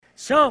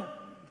So,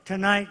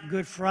 tonight,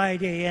 Good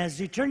Friday,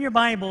 as you turn your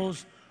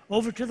Bibles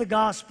over to the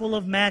Gospel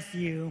of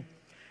Matthew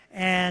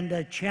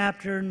and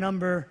chapter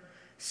number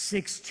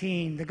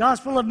 16. The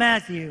Gospel of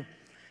Matthew,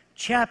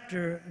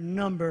 chapter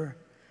number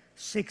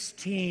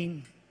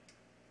 16.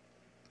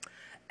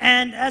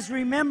 And as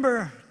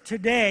remember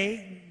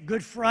today,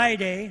 Good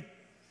Friday,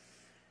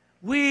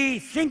 we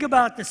think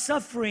about the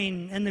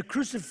suffering and the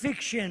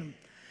crucifixion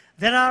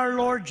that our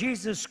Lord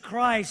Jesus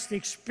Christ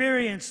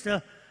experienced.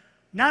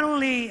 Not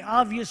only,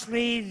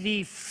 obviously,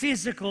 the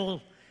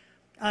physical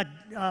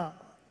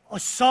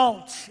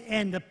assault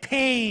and the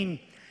pain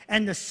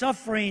and the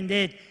suffering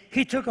that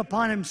he took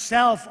upon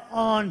himself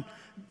on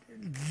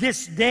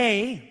this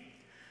day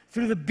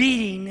through the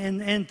beating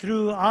and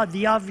through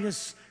the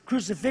obvious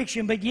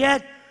crucifixion, but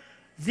yet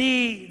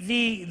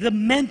the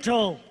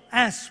mental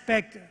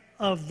aspect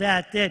of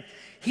that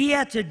he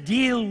had to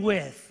deal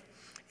with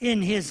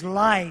in his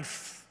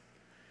life,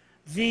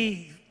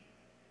 the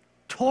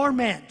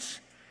torment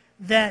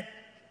that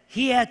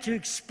he had to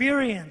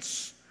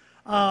experience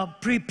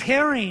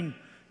preparing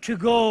to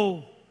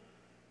go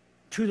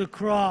to the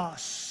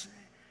cross.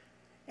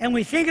 And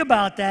we think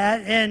about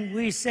that and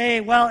we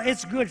say, well,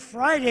 it's Good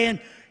Friday, and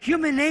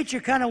human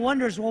nature kind of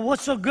wonders, well,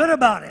 what's so good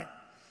about it?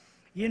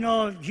 You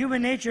know,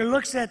 human nature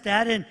looks at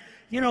that, and,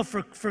 you know,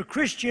 for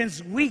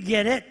Christians, we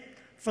get it.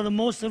 For the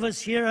most of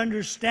us here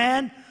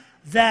understand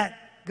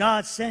that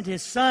God sent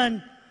His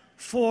Son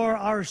for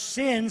our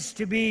sins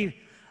to be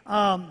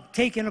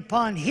taken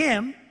upon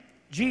Him,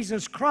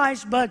 Jesus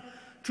Christ. But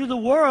to the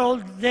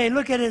world, they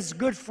look at it as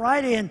Good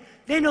Friday, and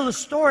they know the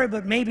story,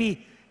 but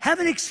maybe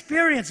haven't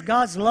experienced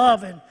God's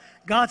love and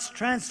God's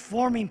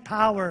transforming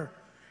power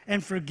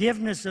and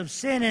forgiveness of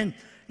sin. And,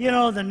 you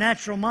know, the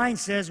natural mind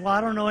says, well,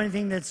 I don't know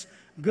anything that's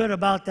good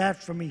about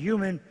that from a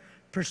human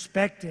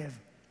perspective.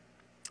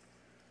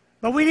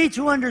 But we need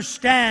to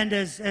understand,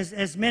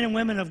 as men and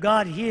women of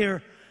God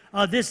here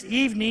this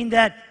evening,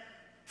 that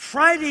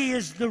Friday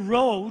is the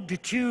road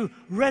to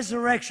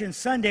Resurrection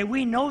Sunday.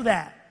 We know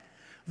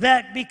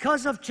that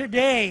because of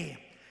today,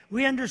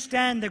 we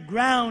understand the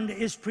ground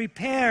is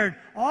prepared.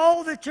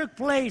 All that took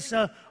place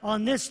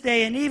on this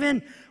day, and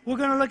even we're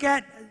going to look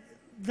at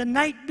the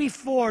night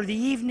before, the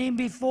evening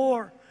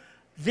before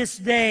this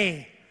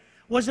day,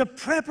 was a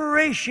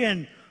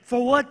preparation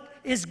for what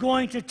is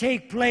going to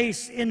take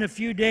place in a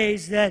few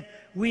days that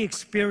we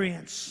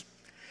experience.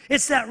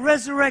 It's that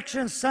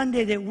Resurrection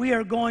Sunday that we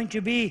are going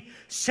to be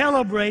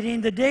celebrating,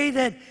 the day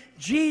that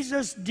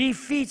Jesus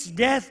defeats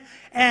death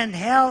and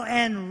hell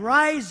and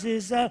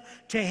rises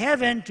to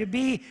heaven to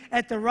be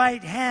at the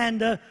right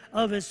hand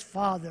of His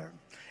Father.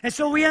 And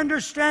so we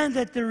understand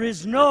that there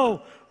is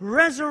no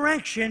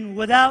resurrection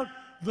without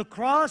the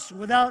cross,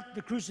 without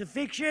the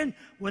crucifixion,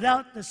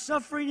 without the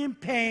suffering and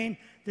pain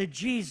that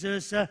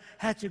Jesus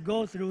had to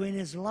go through in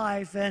His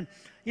life. And,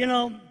 you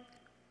know,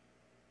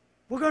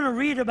 we're going to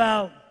read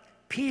about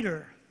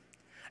Peter.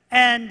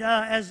 And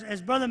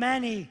as Brother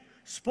Manny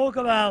spoke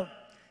about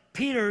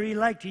Peter, he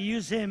liked to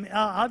use him.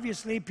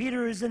 Obviously,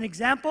 Peter is an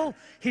example.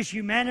 His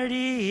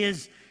humanity,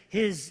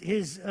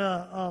 his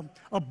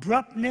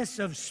abruptness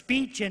of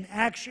speech and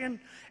action,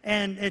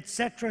 and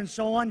etc. and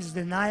so on, his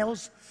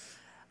denials,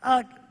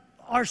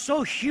 are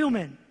so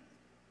human.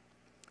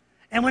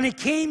 And when it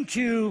came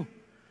to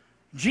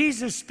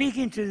Jesus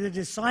speaking to the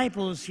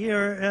disciples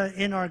here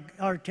in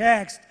our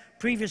text,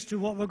 previous to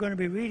what we're going to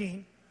be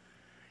reading,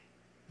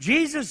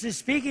 Jesus is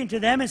speaking to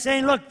them and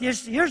saying, look,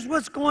 here's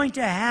what's going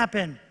to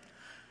happen.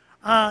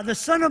 The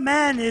Son of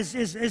Man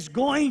is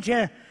going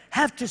to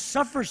have to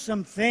suffer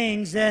some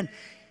things, and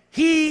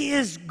He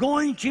is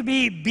going to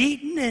be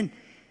beaten, and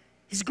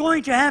He's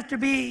going to have to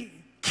be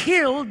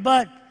killed,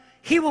 but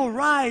He will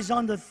rise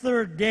on the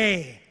third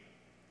day.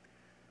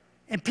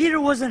 And Peter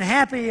wasn't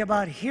happy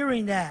about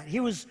hearing that. He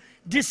was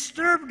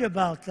disturbed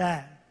about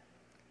that.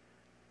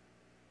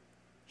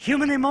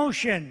 Human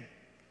emotion,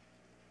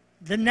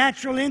 the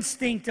natural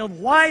instinct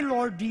of, why,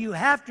 Lord, do you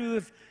have to?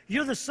 If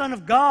you're the Son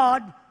of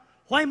God,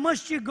 why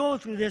must you go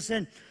through this?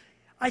 And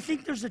I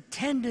think there's a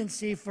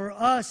tendency for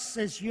us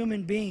as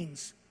human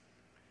beings,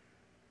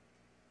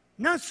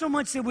 not so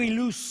much that we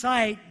lose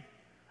sight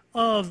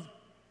of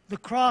the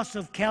cross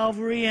of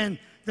Calvary and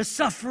the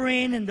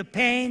suffering and the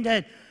pain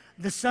that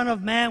the Son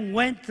of Man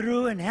went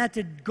through and had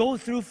to go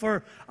through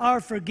for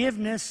our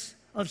forgiveness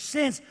of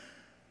sins.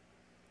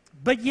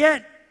 But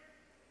yet,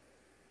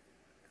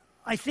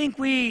 I think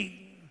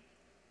we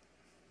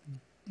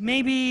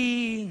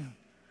maybe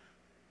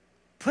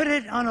put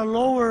it on a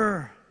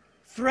lower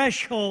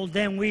threshold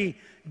than we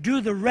do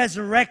the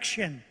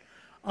resurrection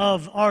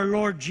of our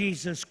Lord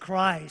Jesus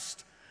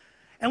Christ.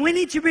 And we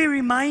need to be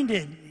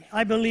reminded,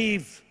 I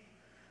believe,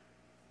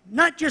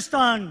 not just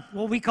on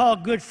what we call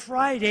Good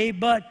Friday,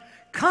 but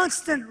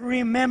constant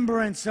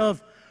remembrance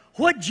of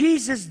what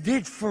Jesus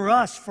did for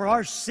us, for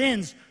our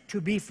sins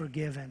to be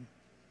forgiven.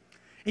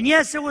 And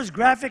yes, it was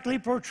graphically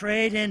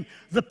portrayed in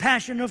The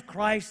Passion of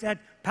Christ, that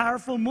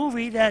powerful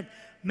movie that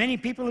many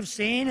people have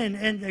seen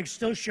and they're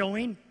still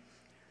showing.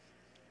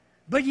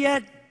 But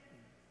yet,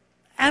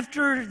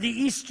 after the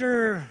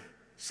Easter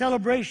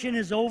celebration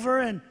is over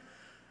and,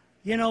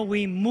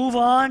 we move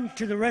on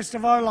to the rest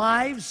of our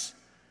lives,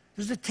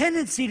 there's a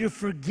tendency to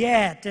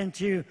forget and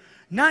to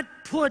not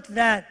put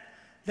that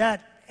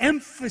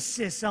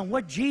emphasis on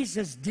what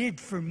Jesus did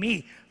for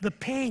me, the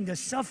pain, the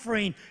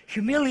suffering,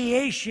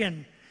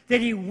 humiliation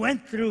that he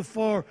went through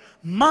for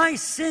my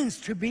sins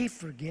to be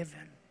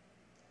forgiven,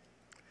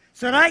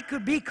 so that I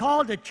could be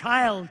called a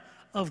child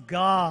of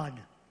God.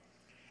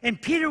 And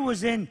Peter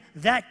was in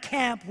that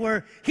camp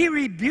where he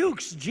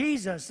rebukes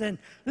Jesus. And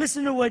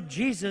listen to what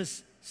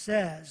Jesus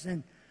says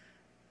in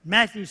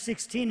Matthew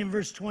 16 and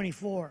verse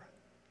 24.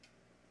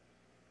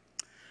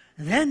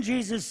 And then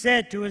Jesus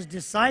said to his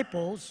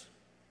disciples,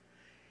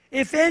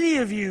 if any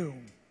of you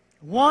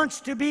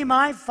wants to be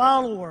my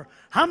follower,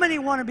 how many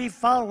want to be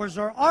followers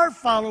or are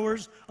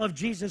followers of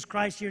Jesus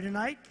Christ here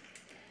tonight?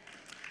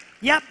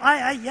 Yep,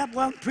 well,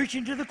 I'm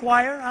preaching to the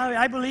choir.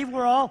 I believe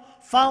we're all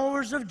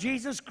followers of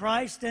Jesus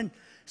Christ. And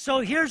so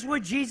here's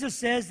what Jesus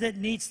says that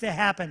needs to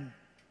happen.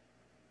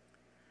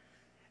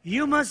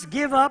 You must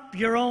give up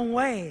your own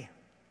way.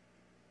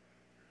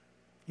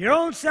 Your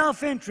own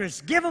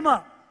self-interest. Give them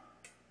up.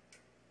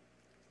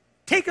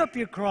 Take up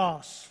your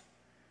cross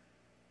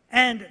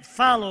and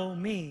follow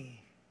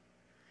me.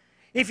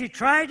 If you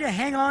try to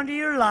hang on to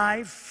your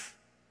life,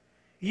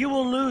 you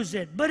will lose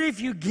it. But if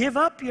you give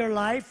up your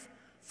life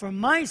for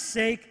my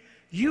sake,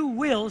 you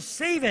will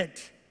save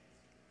it.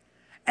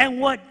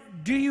 And what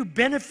do you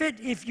benefit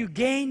if you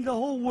gain the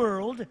whole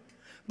world,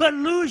 but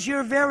lose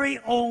your very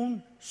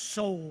own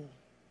soul?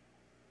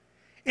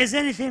 Is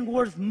anything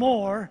worth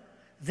more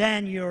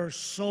than your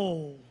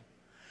soul?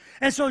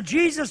 And so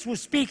Jesus was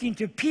speaking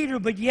to Peter,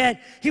 but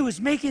yet he was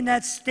making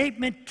that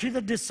statement to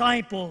the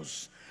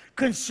disciples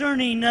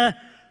concerning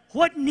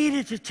what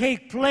needed to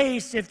take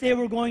place if they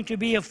were going to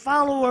be a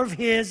follower of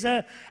his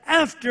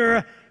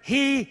after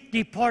he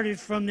departed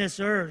from this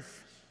earth.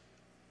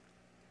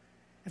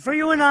 And for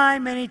you and I,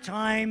 many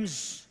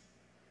times,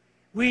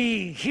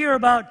 we hear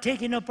about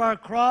taking up our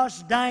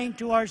cross, dying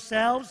to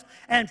ourselves,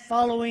 and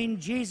following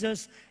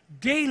Jesus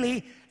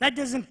daily. That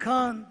doesn't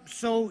come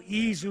so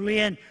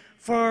easily. And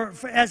for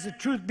as the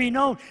truth be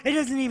known, it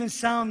doesn't even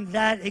sound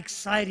that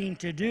exciting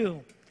to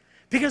do,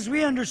 because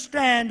we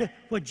understand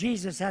what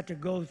Jesus had to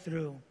go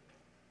through.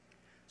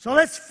 So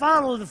let's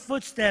follow the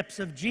footsteps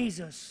of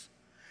Jesus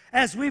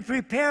as we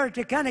prepare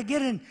to kind of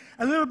get in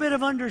a little bit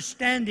of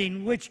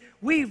understanding, which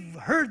we've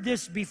heard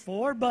this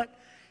before, but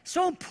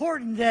so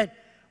important that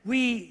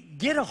we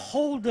get a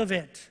hold of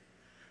it,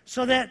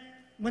 so that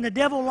when the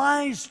devil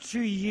lies to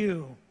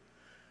you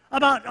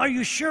about, are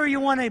you sure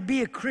you want to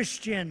be a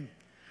Christian?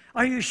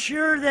 Are you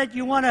sure that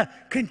you want to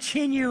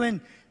continue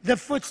in the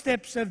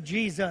footsteps of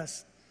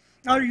Jesus?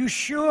 Are you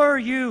sure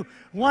you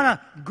want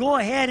to go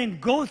ahead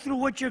and go through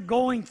what you're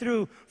going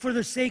through for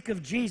the sake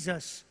of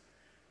Jesus?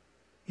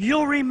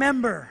 You'll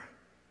remember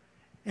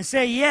and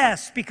say,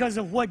 yes, because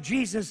of what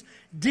Jesus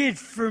did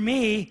for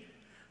me,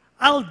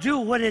 I'll do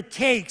what it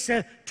takes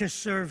to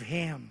serve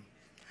him.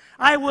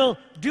 I will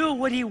do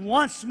what he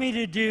wants me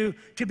to do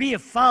to be a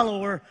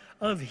follower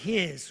of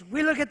his.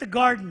 We look at the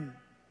garden,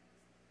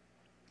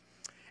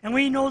 and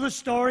we know the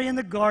story in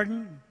the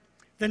garden.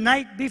 The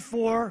night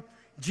before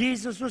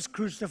Jesus was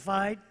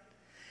crucified,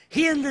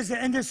 he and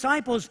the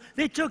disciples,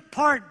 they took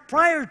part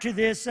prior to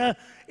this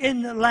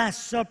in the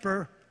Last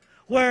Supper,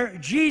 where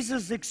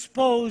Jesus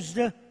exposed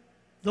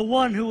the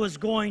one who was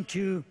going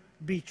to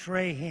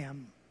betray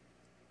him.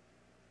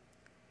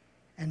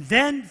 And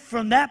then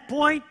from that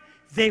point,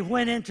 they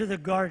went into the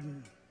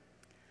garden.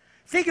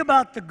 Think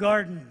about the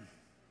garden.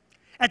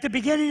 At the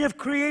beginning of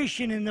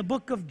creation in the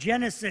book of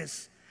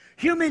Genesis,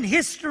 human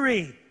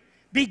history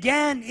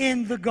began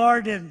in the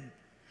garden.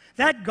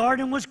 That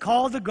garden was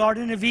called the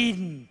Garden of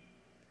Eden.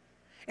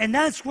 And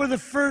that's where the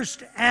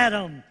first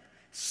Adam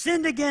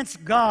sinned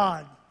against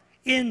God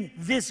in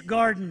this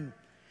garden,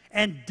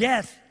 and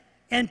death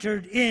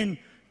entered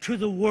into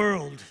the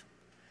world.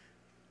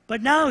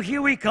 But now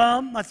here we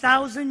come,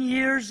 1,000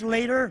 years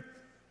later.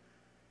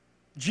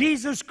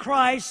 Jesus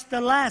Christ,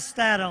 the last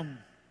Adam,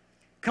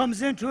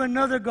 comes into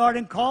another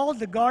garden called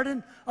the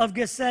Garden of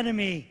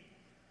Gethsemane.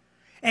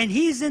 And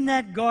he's in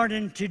that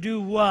garden to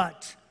do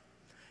what?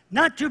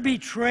 Not to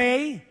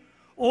betray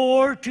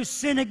or to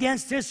sin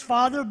against his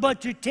Father,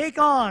 but to take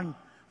on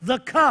the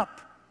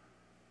cup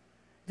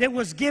that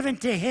was given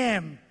to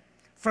him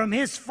from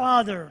his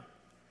Father,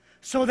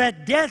 so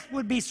that death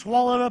would be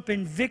swallowed up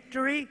in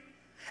victory.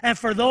 And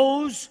for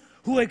those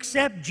who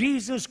accept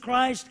Jesus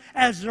Christ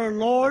as their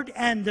Lord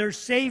and their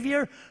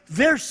Savior,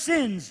 their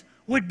sins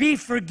would be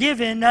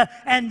forgiven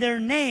and their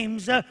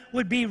names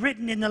would be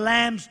written in the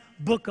Lamb's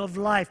book of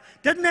life.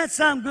 Doesn't that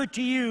sound good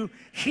to you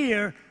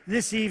here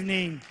this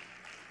evening?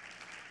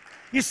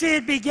 You see,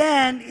 it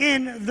began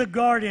in the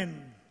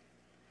garden.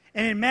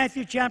 And in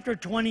Matthew chapter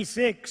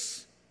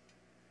 26,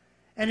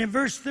 and in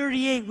verse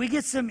 38, we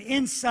get some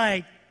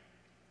insight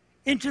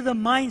into the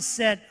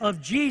mindset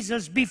of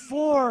Jesus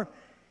before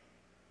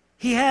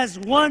he has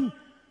one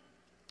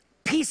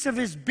piece of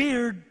his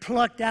beard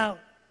plucked out,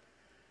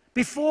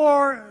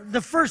 before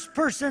the first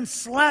person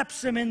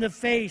slaps him in the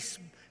face,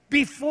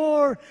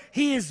 before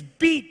he is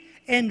beat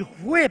and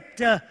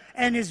whipped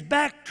and his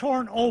back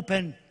torn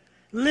open.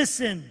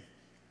 Listen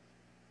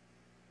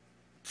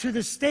to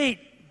the state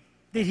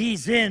that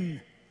he's in.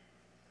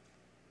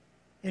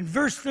 In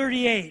verse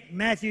 38,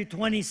 Matthew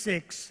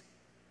 26,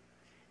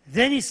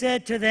 then he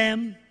said to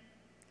them,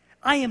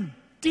 I am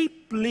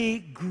deeply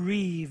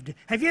grieved.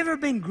 Have you ever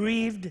been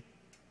grieved?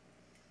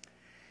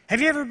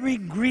 Have you ever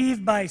been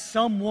grieved by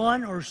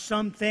someone or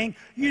something?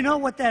 You know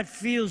what that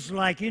feels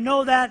like. You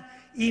know that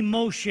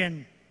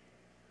emotion.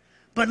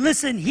 But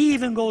listen, he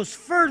even goes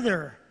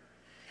further.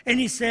 And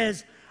he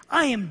says,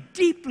 I am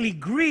deeply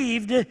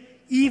grieved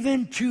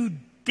even to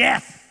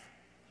death.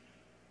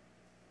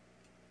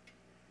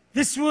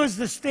 This was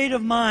the state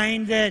of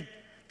mind that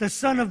the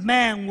Son of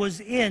Man was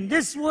in.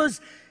 This was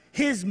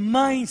his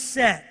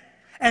mindset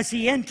as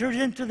he entered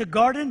into the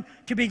garden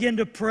to begin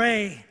to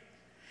pray.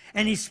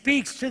 And he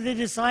speaks to the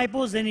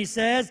disciples and he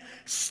says,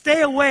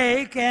 stay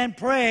awake and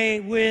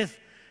pray with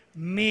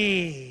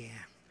me.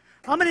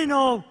 How many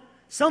know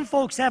some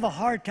folks have a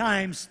hard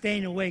time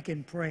staying awake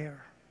in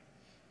prayer?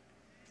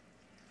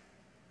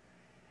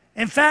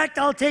 In fact,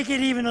 I'll take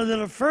it even a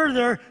little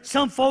further.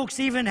 Some folks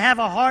even have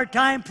a hard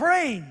time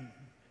praying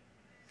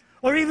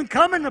or even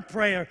coming to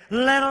prayer,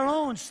 let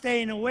alone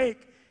staying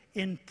awake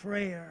in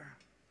prayer.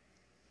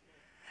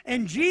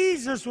 And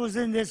Jesus was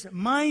in this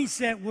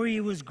mindset where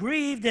he was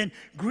grieved and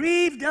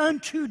grieved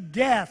unto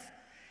death.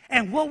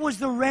 And what was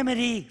the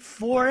remedy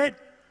for it?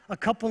 A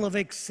couple of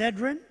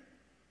Excedrin?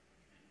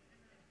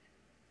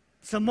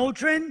 Some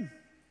Motrin?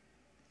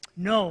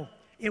 No,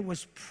 it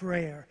was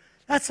prayer.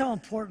 That's how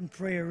important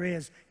prayer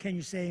is. Can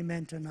you say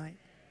amen tonight?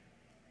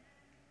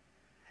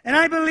 And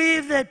I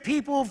believe that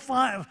people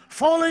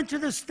fall into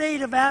the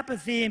state of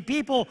apathy, and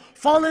people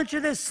fall into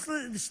this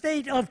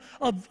state of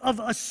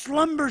a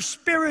slumber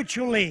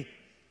spiritually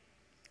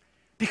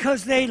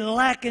because they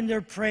lack in their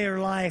prayer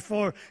life,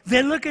 or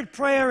they look at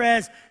prayer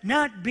as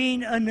not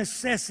being a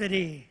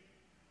necessity.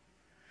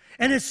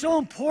 And it's so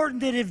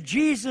important that if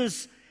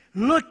Jesus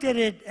looked at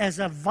it as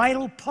a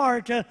vital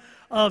part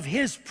of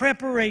his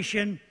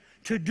preparation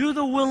to do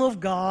the will of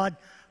God,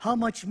 how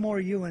much more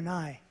you and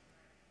I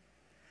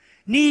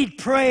need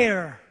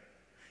prayer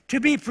to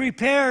be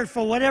prepared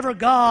for whatever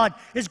God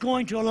is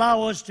going to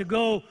allow us to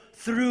go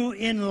through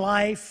in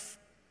life.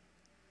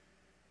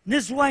 And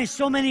this is why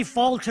so many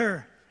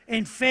falter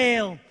and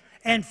fail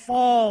and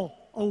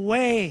fall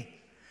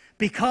away,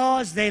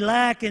 because they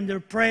lack in their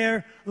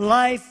prayer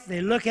life.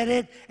 They look at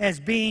it as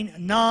being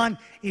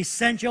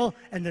non-essential,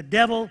 and the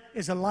devil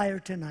is a liar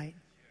tonight.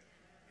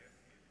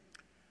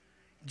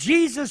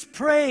 Jesus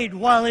prayed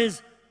while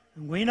his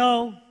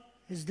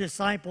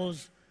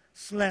disciples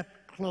slept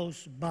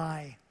close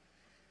by.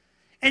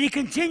 And he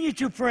continued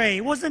to pray.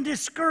 He wasn't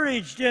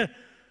discouraged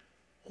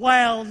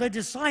while the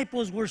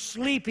disciples were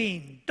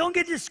sleeping. Don't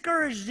get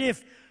discouraged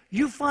if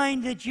you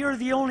find that you're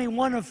the only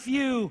one of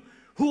few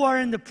who are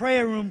in the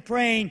prayer room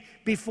praying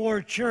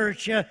before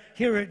church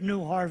here at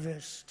New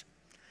Harvest.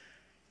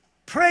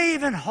 Pray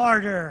even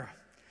harder.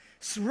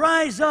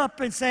 Rise up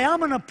and say, I'm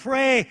going to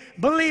pray,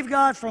 believe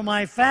God for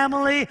my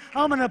family.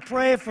 I'm going to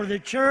pray for the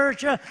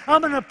church. I'm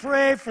going to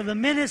pray for the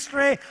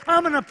ministry.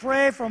 I'm going to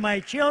pray for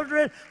my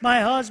children, my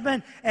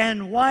husband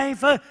and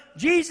wife.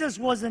 Jesus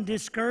wasn't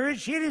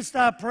discouraged. He didn't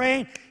stop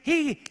praying.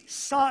 He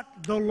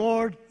sought the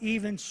Lord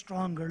even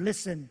stronger.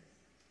 Listen.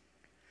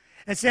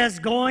 It says,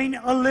 going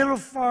a little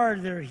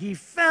farther, he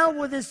fell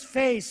with his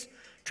face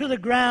to the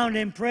ground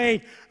and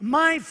prayed,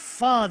 my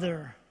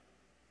Father,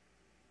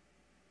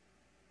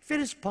 if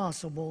it is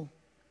possible,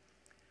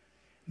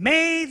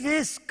 may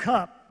this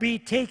cup be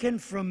taken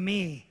from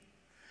me,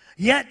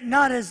 yet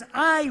not as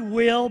I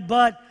will,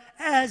 but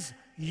as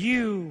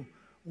you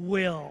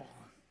will.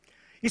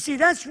 You see,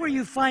 that's where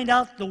you find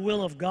out the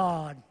will of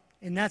God,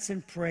 and that's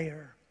in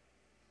prayer.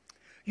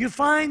 You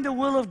find the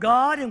will of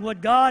God and what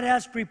God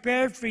has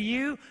prepared for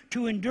you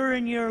to endure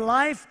in your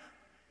life,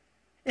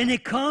 and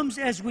it comes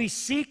as we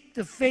seek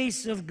the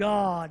face of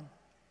God.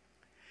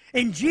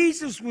 And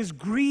Jesus was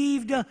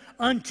grieved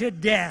unto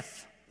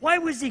death. Why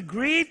was he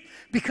grieved?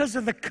 Because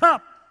of the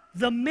cup,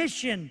 the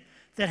mission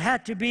that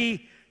had to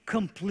be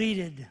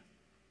completed.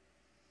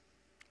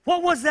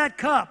 What was that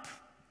cup?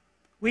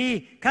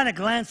 We kind of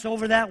glance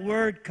over that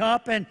word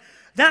cup, and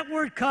that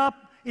word cup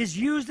is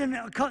used in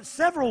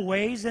several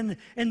ways in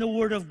the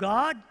Word of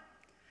God.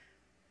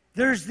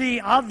 There's the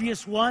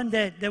obvious one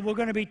that we're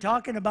going to be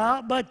talking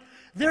about, but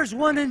there's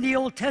one in the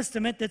Old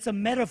Testament that's a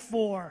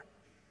metaphor.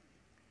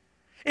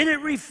 And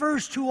it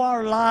refers to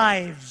our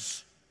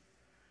lives.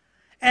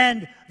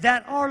 And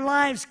that our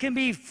lives can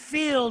be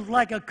filled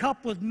like a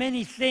cup with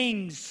many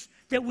things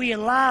that we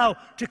allow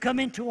to come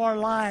into our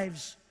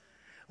lives.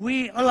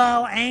 We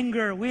allow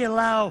anger, we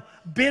allow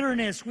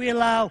bitterness, we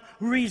allow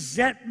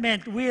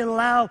resentment, we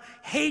allow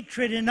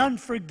hatred and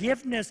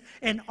unforgiveness,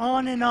 and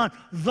on and on.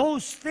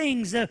 Those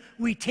things that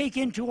we take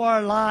into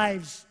our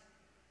lives.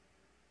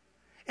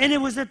 And it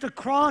was at the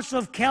cross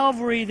of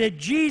Calvary that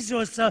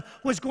Jesus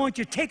was going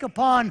to take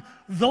upon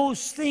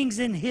those things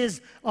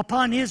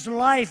upon his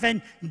life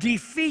and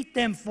defeat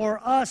them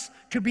for us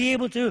to be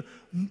able to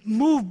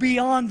move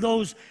beyond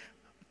those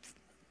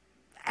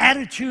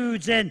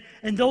attitudes and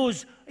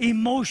those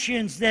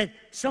emotions that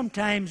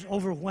sometimes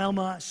overwhelm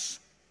us.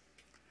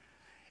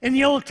 In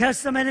the Old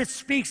Testament, it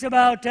speaks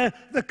about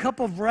the cup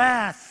of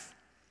wrath.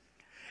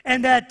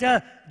 And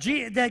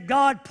that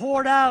God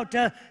poured out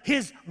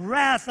his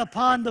wrath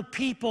upon the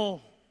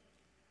people.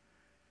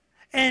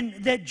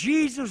 And that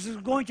Jesus is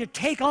going to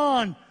take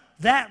on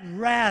that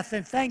wrath.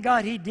 And thank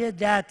God he did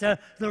that.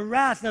 The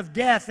wrath of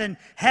death and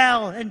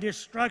hell and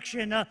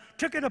destruction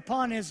took it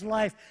upon his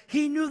life.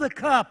 He knew the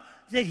cup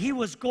that he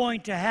was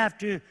going to have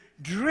to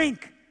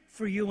drink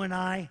for you and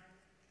I.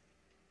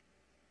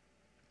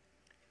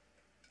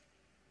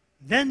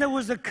 Then there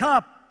was a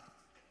cup,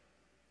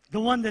 the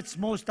one that's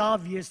most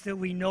obvious that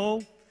we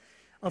know,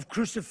 of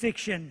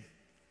crucifixion.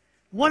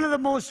 One of the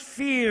most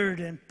feared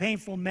and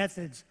painful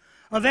methods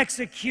of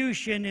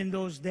execution in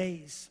those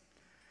days.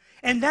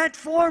 And that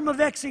form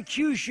of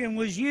execution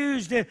was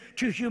used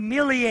to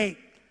humiliate.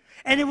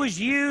 And it was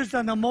used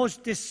on the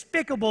most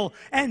despicable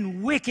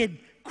and wicked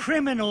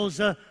criminals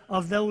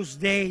of those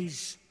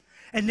days.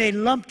 And they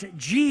lumped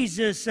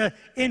Jesus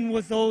in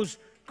with those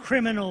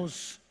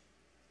criminals.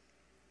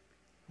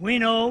 We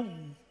know,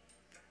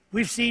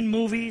 we've seen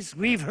movies,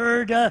 we've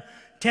heard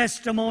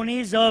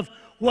testimonies of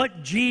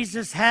what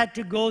Jesus had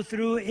to go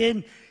through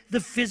in the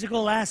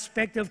physical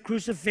aspect of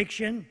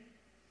crucifixion.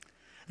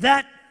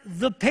 That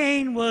the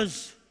pain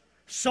was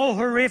so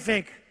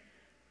horrific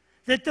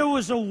that there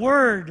was a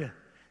word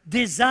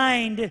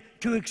designed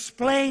to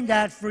explain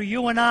that for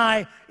you and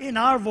I in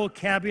our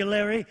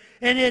vocabulary,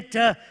 and it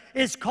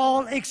is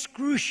called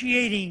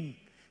excruciating.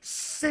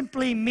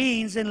 Simply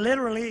means, and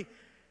literally,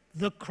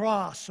 the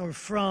cross, or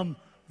from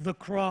the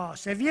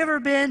cross. Have you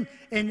ever been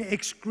in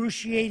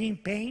excruciating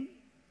pain?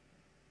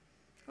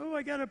 Oh,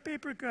 I got a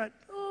paper cut.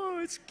 Oh,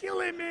 it's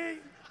killing me.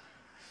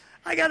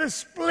 I got a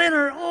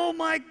splinter. Oh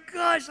my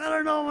gosh, I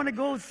don't know, I want to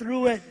go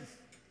through it.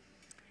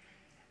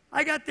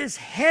 I got this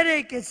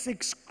headache. It's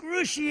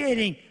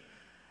excruciating.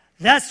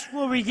 That's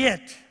where we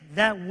get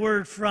that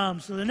word from.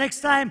 So the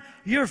next time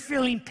you're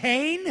feeling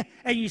pain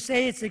and you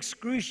say it's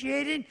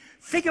excruciating,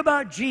 think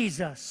about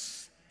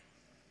Jesus.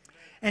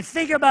 And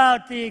think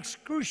about the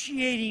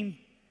excruciating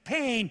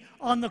pain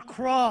on the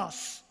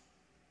cross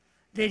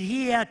that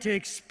he had to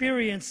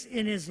experience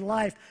in his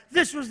life.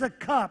 This was the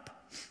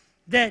cup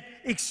that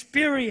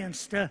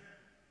experienced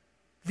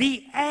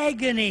the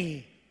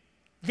agony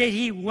that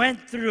he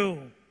went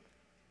through.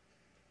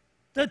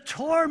 The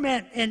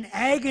torment and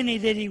agony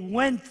that he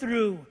went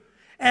through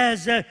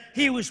as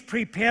he was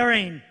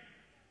preparing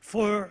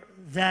for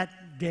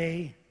that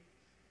day.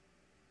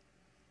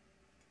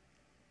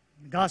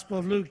 The Gospel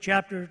of Luke,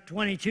 chapter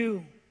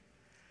 22,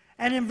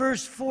 and in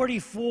verse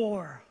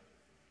 44,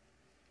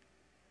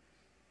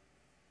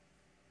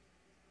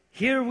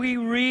 here we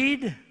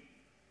read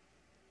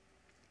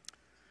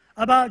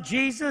about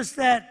Jesus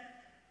that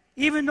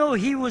even though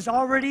he was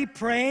already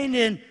praying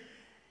and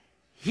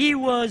he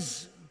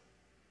was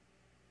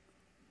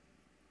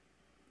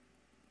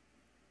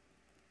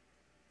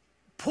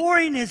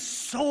pouring his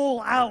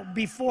soul out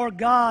before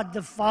God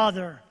the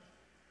Father,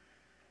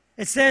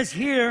 it says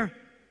here,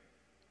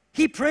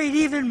 he prayed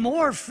even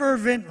more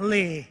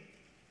fervently.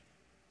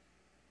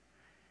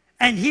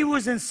 And he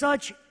was in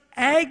such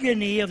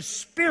agony of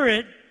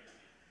spirit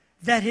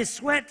that his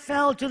sweat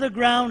fell to the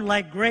ground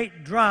like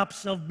great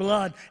drops of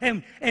blood.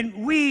 And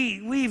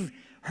we've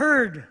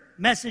heard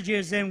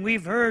messages and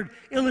we've heard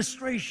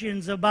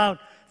illustrations about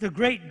the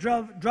great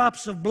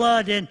drops of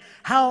blood and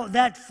how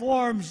that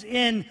forms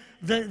in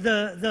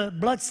the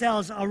blood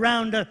cells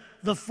around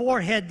the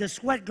forehead, the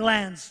sweat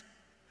glands,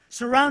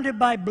 surrounded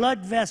by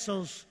blood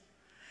vessels.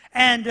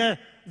 And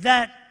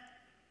that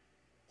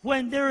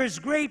when there is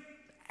great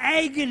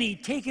agony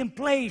taking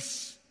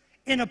place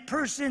in a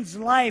person's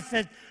life,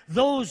 that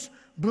those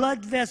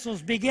blood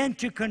vessels begin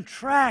to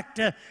contract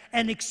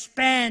and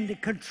expand,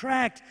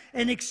 contract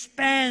and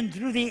expand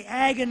through the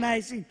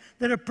agonizing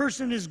that a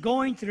person is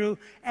going through,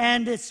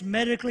 and it's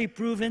medically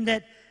proven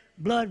that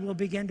blood will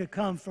begin to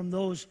come from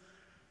those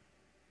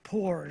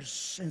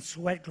pores and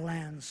sweat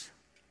glands.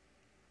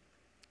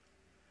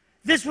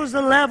 This was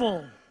the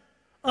level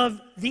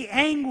of the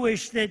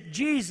anguish that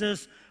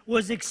Jesus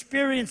was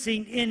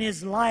experiencing in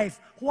his life.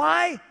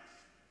 Why?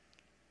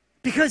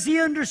 Because he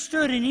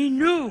understood and he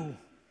knew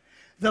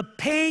the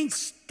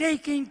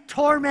painstaking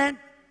torment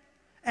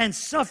and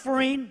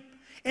suffering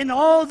in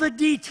all the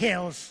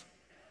details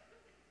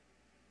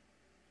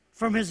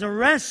from his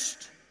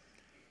arrest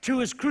to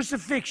his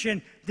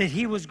crucifixion that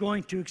he was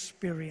going to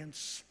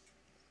experience.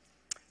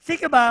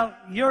 Think about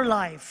your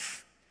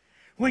life.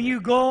 When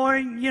you go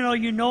and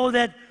you know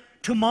that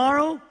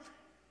tomorrow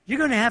you're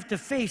going to have to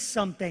face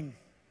something.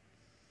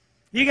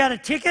 You got a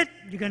ticket,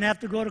 you're going to have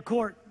to go to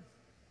court.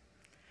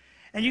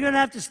 And you're going to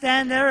have to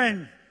stand there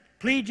and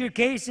plead your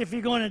case if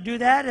you're going to do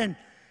that and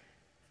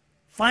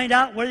find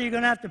out whether you're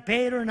going to have to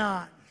pay it or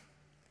not.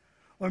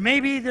 Or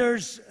maybe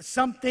there's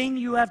something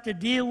you have to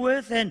deal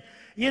with, and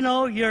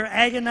you're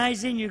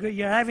agonizing,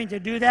 you're having to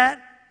do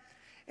that,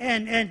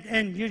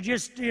 and you're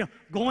just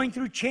going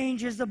through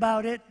changes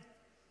about it.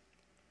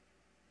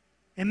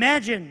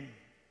 Imagine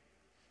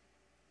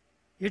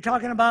you're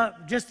talking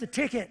about just a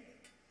ticket,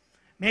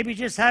 maybe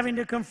just having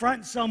to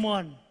confront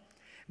someone,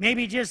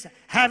 maybe just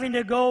having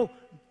to go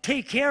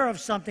take care of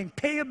something,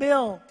 pay a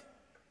bill,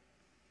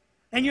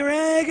 and you're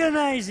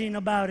agonizing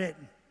about it.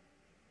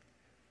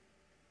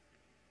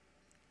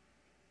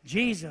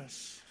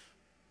 Jesus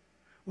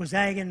was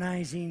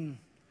agonizing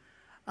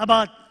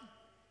about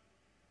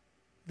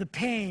the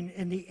pain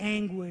and the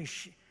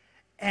anguish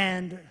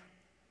and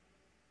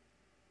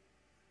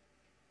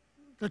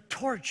the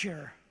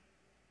torture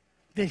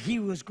that he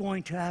was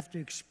going to have to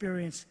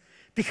experience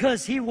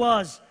because he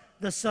was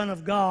the Son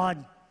of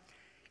God,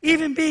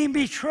 even being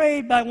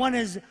betrayed by one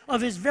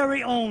of his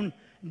very own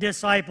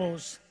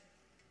disciples.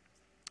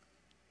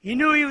 He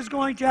knew he was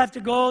going to have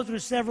to go through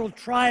several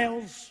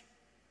trials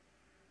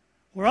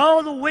where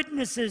all the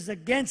witnesses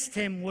against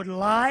him would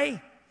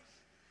lie.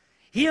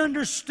 He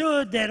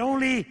understood that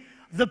only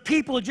the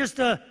people just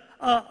a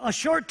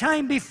short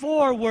time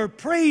before were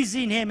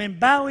praising him and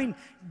bowing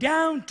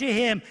down to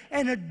him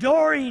and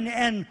adoring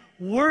and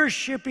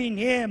worshiping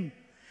him.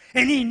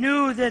 And he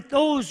knew that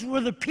those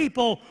were the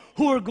people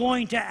who were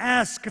going to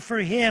ask for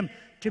him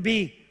to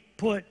be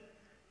put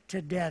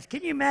to death.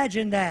 Can you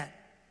imagine that?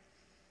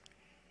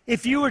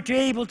 If you were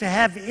able to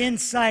have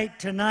insight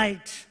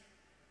tonight,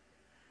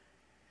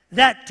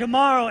 that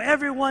tomorrow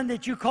everyone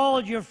that you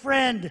called your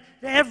friend,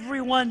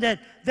 everyone that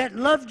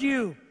loved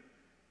you,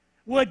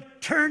 would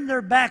turn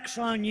their backs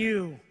on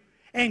you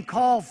and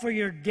call for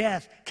your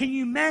death. Can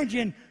you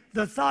imagine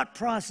the thought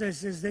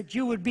processes that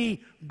you would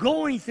be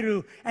going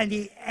through and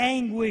the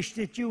anguish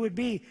that you would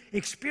be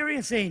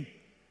experiencing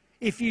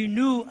if you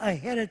knew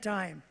ahead of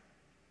time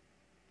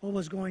what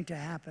was going to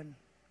happen?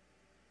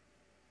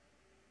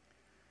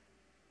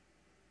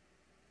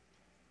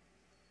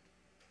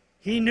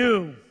 He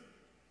knew.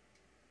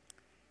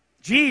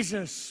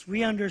 Jesus,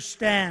 we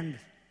understand,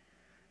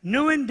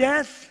 knew in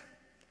death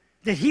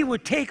that he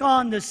would take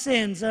on the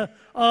sins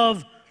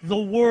of the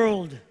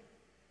world.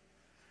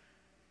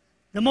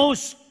 The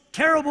most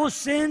terrible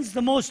sins,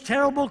 the most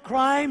terrible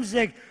crimes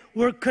that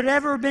could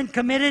ever have been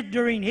committed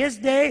during his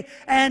day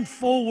and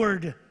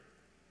forward.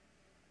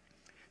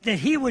 That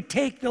he would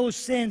take those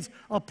sins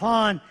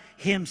upon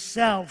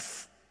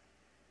himself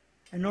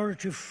in order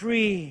to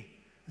free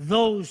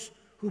those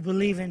who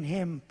believe in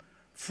him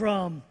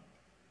from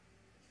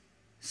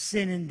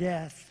sin and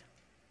death.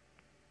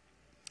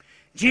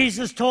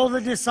 Jesus told the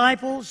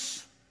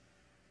disciples,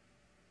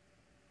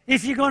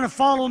 if you're going to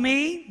follow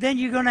me, then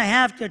you're going to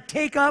have to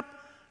take up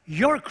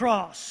your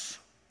cross.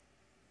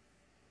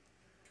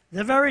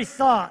 The very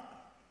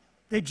thought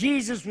that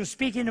Jesus was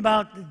speaking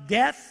about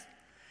death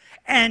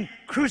and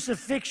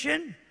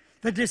crucifixion,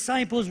 the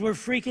disciples were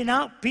freaking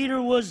out. Peter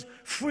was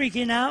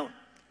freaking out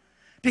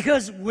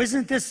because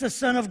wasn't this the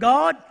Son of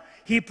God?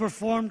 He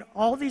performed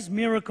all these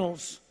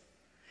miracles.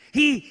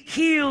 He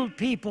healed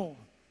people.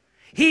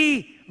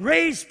 He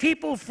raised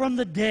people from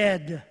the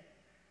dead.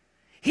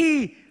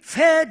 He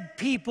fed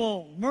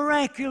people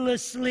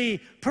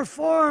miraculously,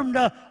 performed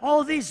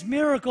all these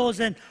miracles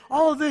and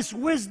all this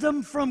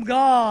wisdom from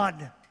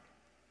God.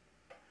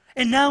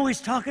 And now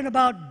he's talking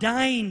about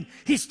dying.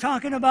 He's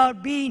talking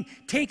about being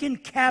taken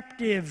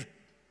captive.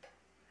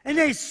 And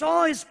they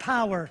saw his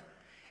power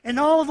and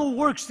all the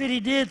works that he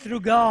did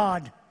through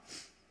God.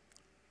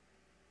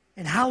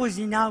 And how is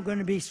he now going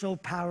to be so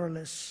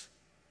powerless?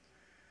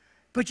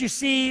 But you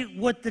see,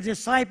 what the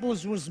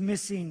disciples were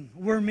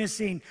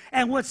missing,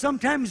 and what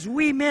sometimes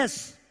we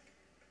miss,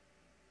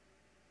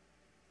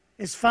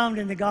 is found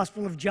in the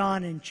Gospel of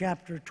John in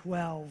chapter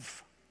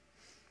 12.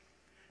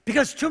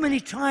 Because too many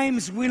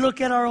times we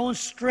look at our own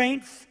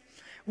strength,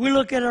 we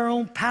look at our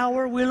own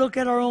power, we look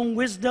at our own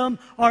wisdom,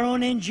 our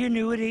own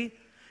ingenuity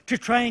to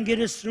try and get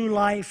us through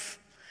life,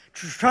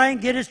 to try and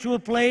get us to a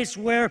place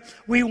where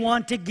we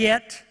want to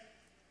get.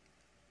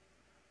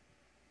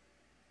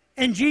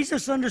 And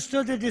Jesus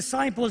understood the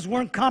disciples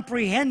weren't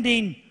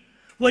comprehending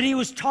what he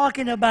was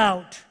talking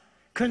about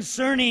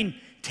concerning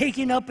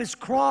taking up his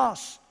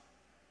cross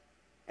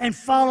and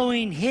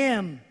following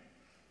him.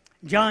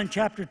 John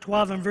chapter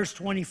 12 and verse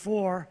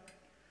 24.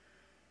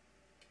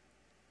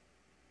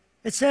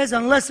 It says,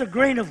 unless a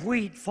grain of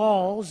wheat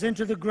falls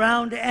into the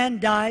ground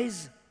and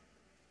dies,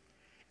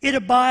 it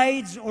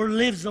abides or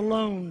lives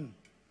alone.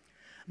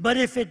 But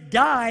if it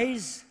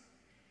dies,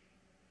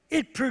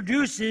 it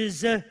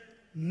produces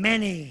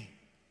many.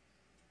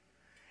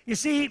 You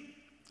see,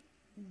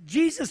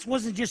 Jesus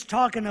wasn't just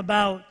talking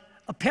about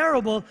a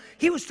parable.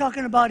 He was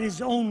talking about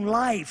his own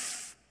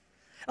life,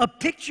 a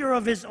picture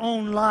of his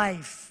own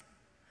life.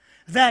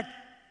 That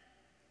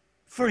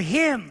for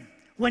him,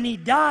 when he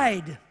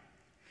died,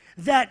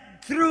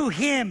 that through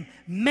him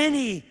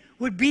many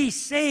would be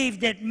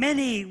saved, that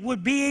many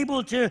would be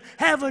able to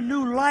have a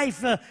new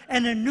life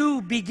and a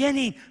new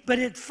beginning. But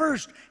it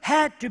first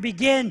had to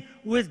begin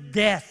with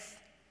death.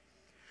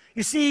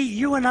 You see,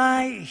 you and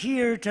I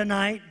here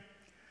tonight,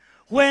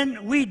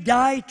 when we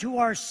die to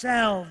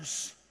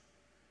ourselves,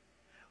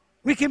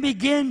 we can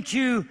begin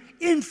to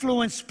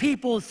influence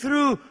people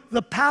through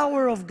the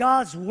power of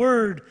God's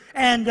Word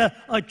and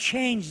a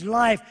changed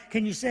life.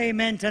 Can you say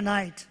amen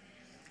tonight?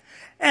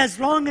 As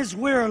long as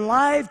we're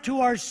alive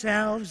to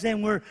ourselves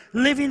and we're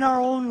living our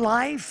own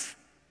life,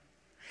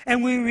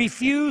 and we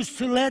refuse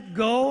to let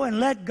go and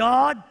let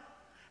God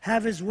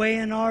have His way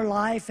in our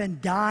life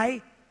and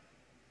die,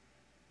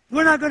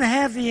 we're not going to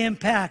have the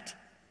impact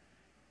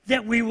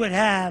that we would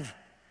have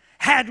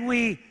had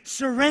we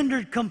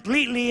surrendered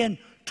completely and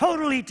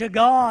totally to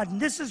God. And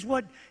this is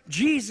what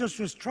Jesus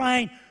was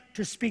trying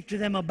to speak to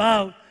them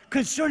about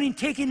concerning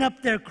taking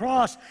up their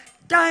cross.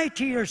 Die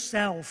to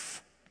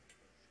yourself.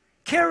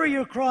 Carry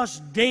your cross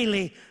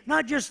daily,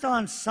 not just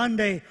on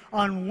Sunday,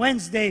 on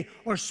Wednesday,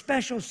 or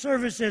special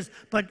services,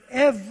 but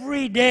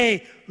every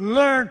day.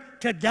 Learn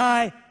to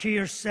die to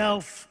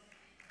yourself.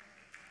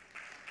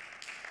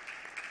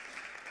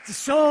 It's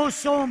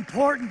so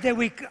important that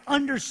we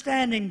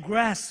understand and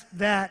grasp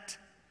that.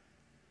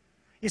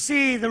 You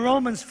see, the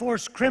Romans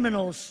forced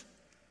criminals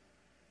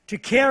to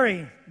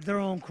carry their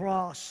own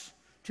cross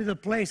to the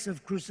place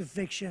of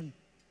crucifixion.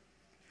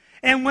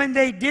 And when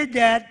they did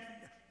that,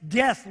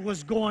 death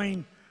was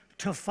going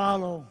to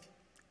follow.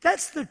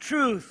 That's the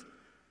truth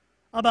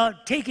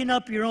about taking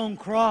up your own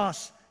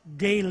cross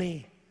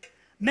daily.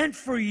 Meant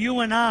for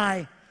you and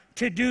I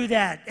to do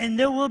that. And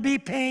there will be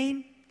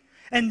pain,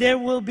 and there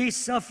will be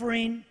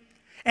suffering,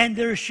 and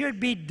there should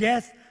be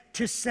death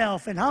to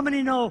self. And how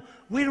many know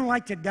we don't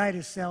like to die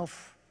to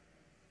self?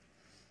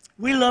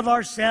 We love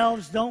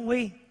ourselves, don't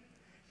we?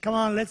 Come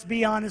on, let's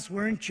be honest.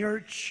 We're in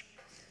church.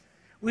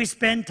 We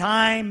spend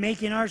time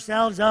making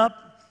ourselves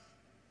up.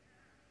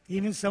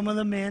 Even some of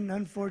the men,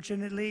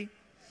 unfortunately.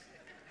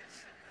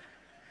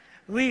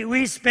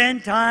 We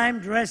spend time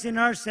dressing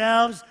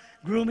ourselves,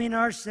 grooming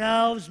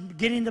ourselves,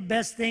 getting the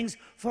best things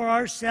for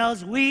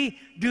ourselves. We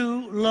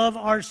do love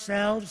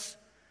ourselves.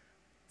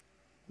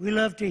 We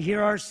love to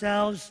hear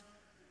ourselves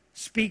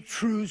speak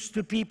truths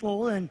to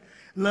people and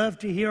love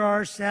to hear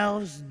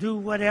ourselves do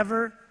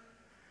whatever.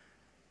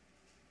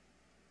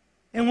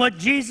 And what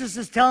Jesus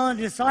is telling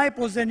the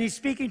disciples, and He's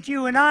speaking to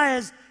you and I,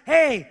 is,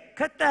 hey,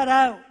 cut that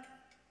out.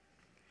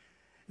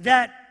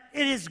 That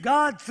it is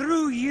God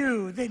through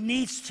you that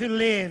needs to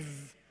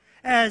live.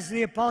 As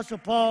the Apostle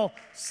Paul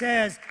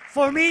says,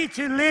 for me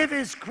to live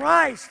is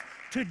Christ,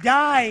 to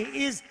die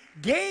is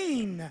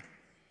gain.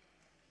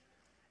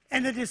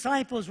 And the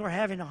disciples were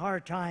having a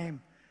hard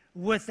time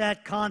with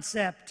that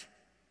concept.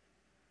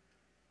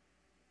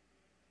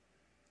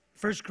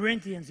 1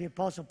 Corinthians, the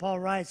Apostle Paul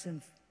writes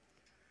in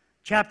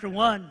chapter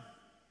 1,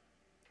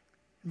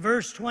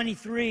 verse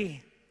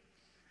 23.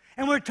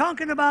 And we're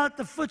talking about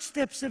the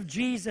footsteps of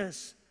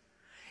Jesus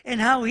and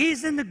how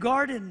He's in the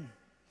garden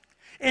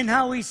and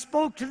how He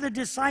spoke to the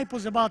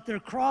disciples about their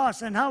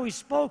cross and how He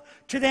spoke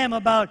to them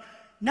about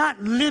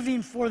not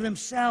living for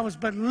themselves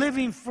but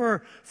living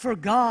for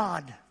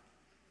God.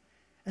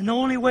 And the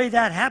only way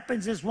that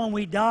happens is when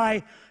we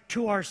die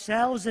to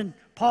ourselves. And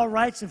Paul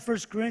writes in 1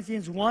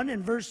 Corinthians 1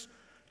 and verse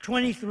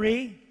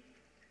 23,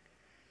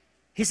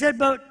 he said,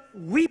 but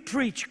we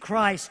preach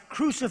Christ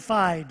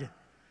crucified,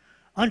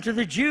 unto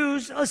the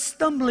Jews a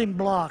stumbling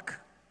block,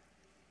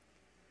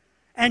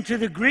 and to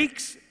the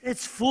Greeks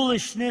it's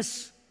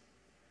foolishness,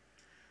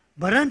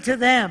 but unto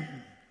them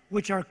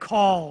which are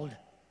called,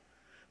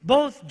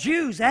 both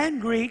Jews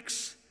and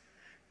Greeks,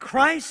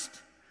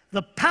 Christ,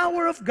 the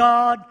power of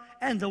God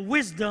and the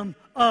wisdom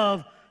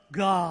of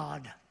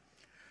God.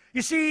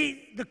 You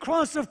see, the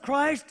cross of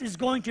Christ is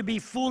going to be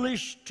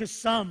foolish to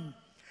some.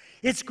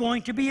 It's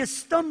going to be a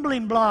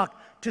stumbling block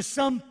to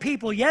some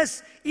people.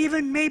 Yes,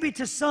 even maybe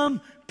to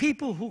some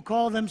people who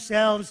call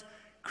themselves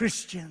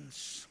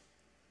Christians.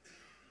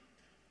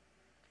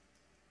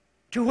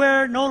 To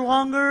where no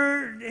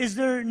longer is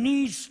there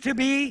needs to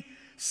be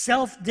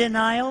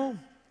self-denial.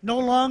 No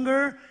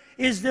longer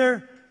is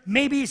there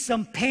maybe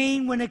some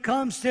pain when it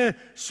comes to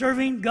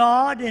serving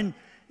God and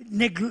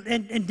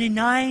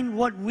denying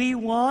what we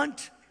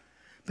want.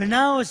 But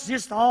now it's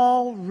just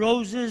all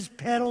roses,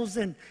 petals,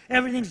 and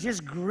everything's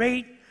just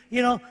great.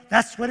 You know,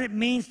 that's what it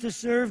means to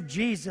serve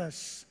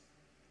Jesus.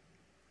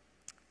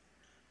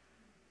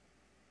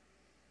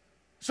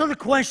 So the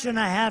question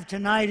I have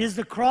tonight, is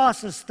the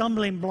cross a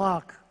stumbling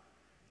block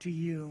to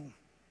you?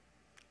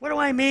 What do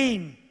I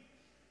mean?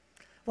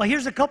 Well,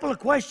 here's a couple of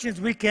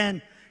questions we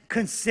can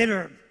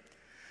consider.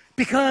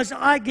 Because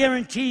I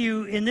guarantee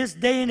you, in this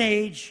day and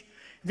age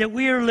that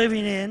we are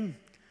living in,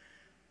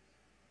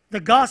 the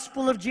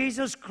gospel of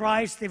Jesus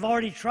Christ, they've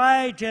already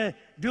tried to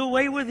do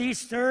away with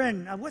Easter,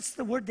 and what's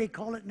the word they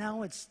call it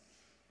now? It's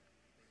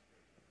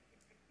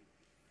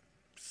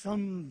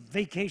some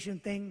vacation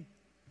thing.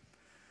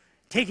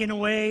 Taking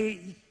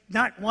away,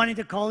 not wanting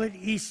to call it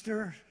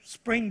Easter,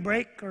 spring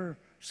break or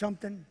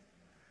something.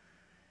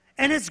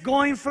 And it's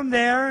going from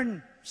there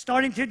and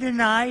starting to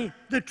deny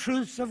the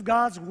truths of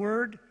God's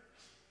Word.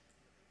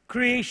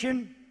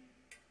 Creation.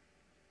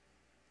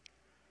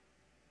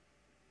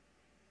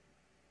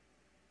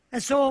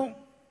 And so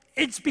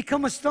it's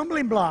become a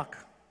stumbling block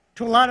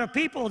to a lot of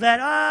people that,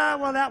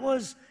 well, that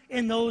was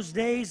in those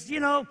days.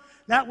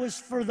 That was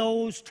for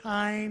those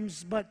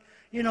times. But,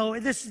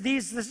 this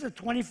is the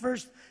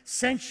 21st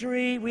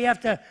century. We have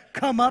to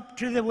come up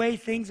to the way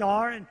things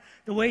are and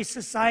the way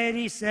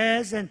society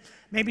says. And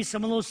maybe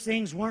some of those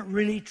things weren't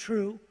really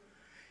true.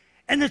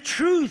 And the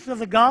truth of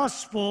the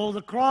gospel,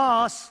 the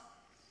cross,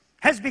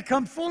 has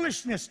become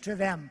foolishness to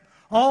them.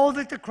 All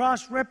that the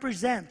cross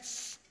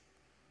represents.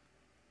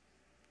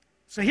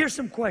 So here's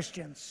some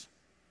questions.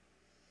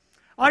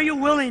 Are you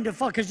willing to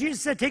follow? Because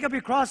Jesus said, take up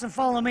your cross and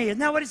follow me. Isn't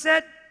that what he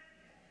said?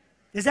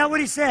 Is that what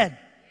he said?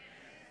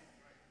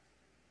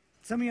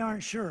 Some of you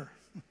aren't sure.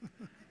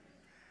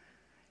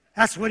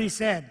 That's what he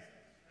said.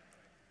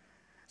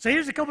 So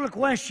here's a couple of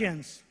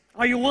questions.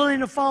 Are you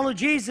willing to follow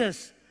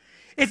Jesus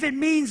if it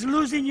means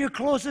losing your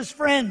closest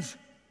friends?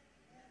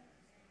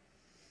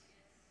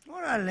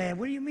 Orale,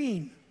 what do you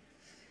mean?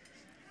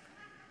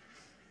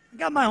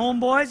 Got my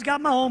homeboys,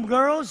 got my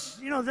homegirls.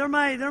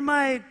 They're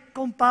my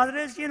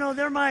compadres.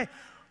 They're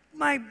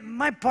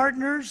my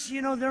partners.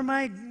 They're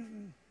my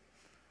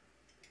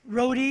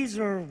roadies,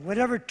 or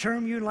whatever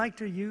term you like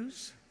to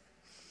use.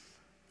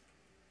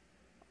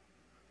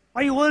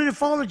 Are you willing to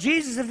follow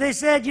Jesus if they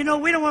said, we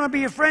don't want to be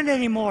your friend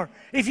anymore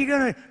if you're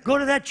going to go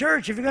to that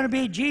church, if you're going to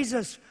be a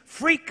Jesus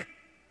freak?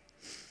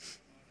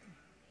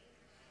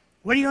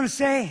 What are you going to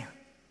say?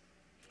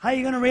 How are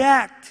you going to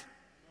react?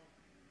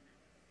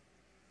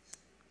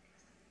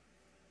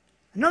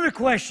 Another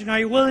question, are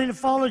you willing to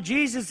follow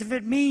Jesus if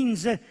it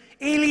means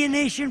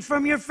alienation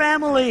from your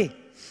family?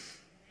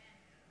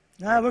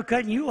 We're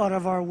cutting you out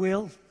of our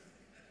will.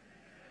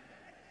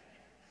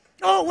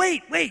 Oh,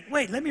 wait,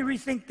 let me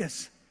rethink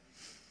this.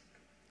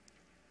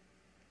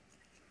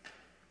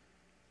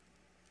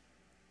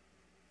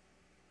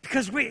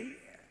 Because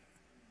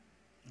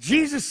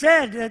Jesus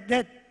said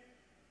that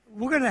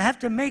we're going to have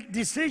to make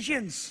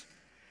decisions.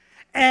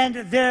 And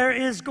there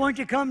is going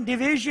to come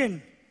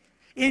division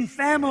in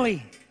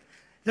family.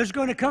 There's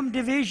going to come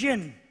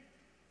division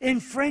in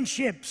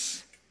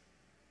friendships.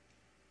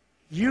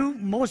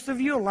 Most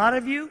of you, a lot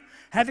of you,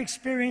 have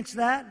experienced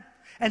that.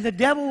 And the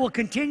devil will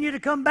continue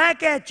to come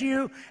back at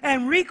you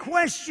and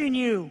re-question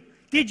you.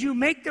 Did you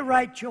make the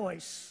right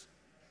choice?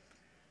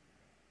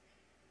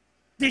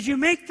 Did you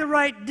make the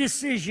right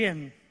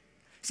decision?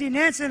 See,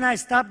 Nancy and I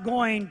stopped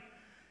going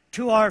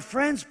to our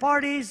friends'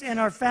 parties and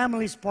our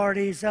families'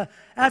 parties.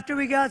 After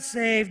we got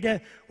saved,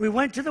 we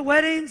went to the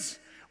weddings,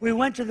 we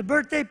went to the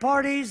birthday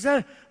parties,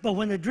 but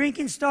when the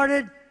drinking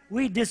started,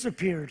 we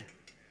disappeared.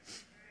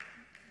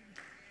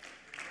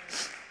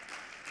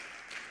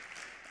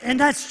 And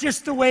that's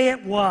just the way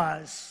it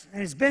was.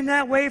 And it's been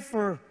that way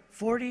for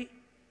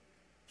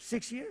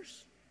 46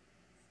 years.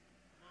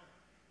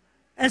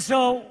 And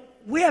so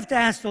we have to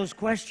ask those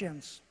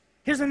questions.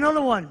 Here's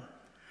another one.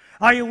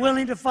 Are you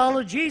willing to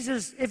follow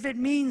Jesus if it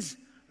means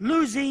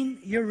losing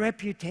your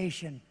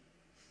reputation?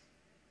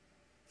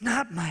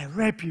 Not my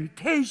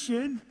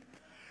reputation.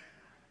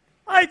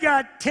 I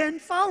got 10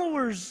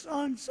 followers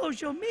on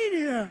social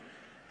media.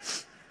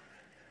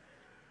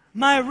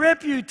 My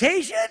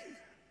reputation?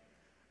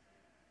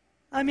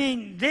 I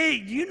mean,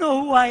 you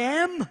know who I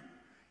am.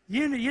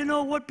 You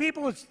know what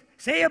people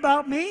say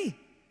about me.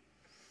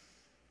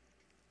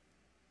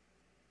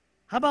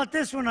 How about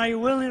this one? Are you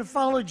willing to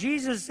follow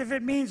Jesus if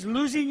it means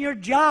losing your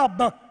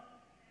job?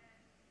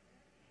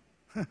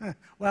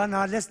 Well,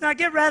 now, let's not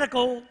get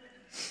radical.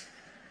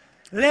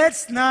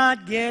 Let's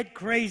not get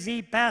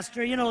crazy,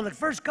 Pastor. The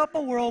first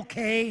couple were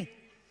okay.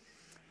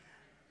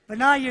 But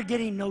now you're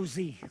getting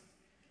nosy.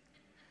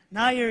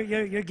 Now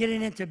you're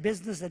getting into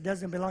business that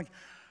doesn't belong.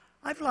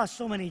 I've lost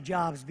so many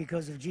jobs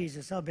because of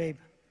Jesus, huh, babe?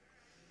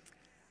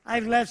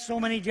 I've left so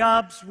many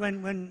jobs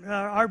when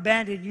our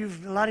band,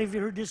 and a lot of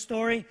you heard this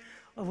story,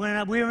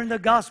 when we were in the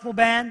gospel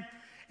band,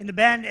 and the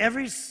band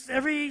every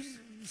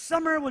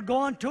summer would go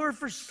on tour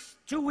for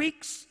 2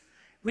 weeks.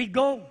 We'd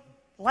go,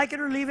 like it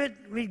or leave it,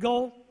 we'd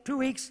go 2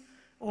 weeks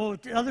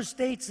to other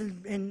states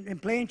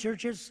and play in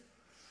churches.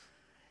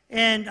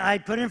 And I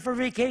put in for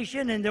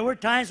vacation, and there were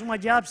times when my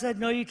job said,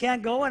 no, you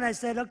can't go. And I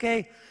said,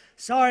 okay,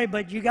 sorry,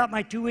 but you got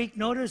my 2-week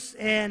notice,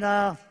 and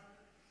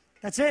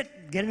that's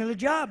it. Get another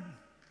job.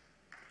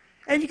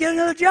 And you get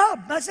another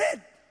job. That's it.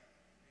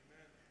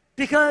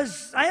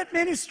 Because I had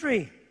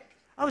ministry.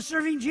 I was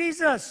serving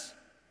Jesus.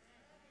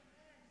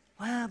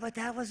 Well, but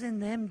that was in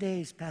them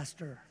days,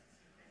 Pastor.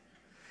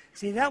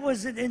 See, that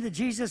was in the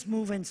Jesus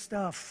movement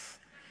stuff.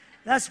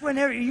 That's when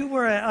you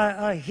were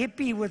a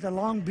hippie with a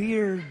long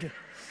beard,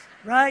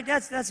 right?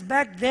 That's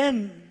back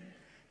then.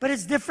 But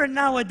it's different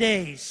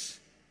nowadays.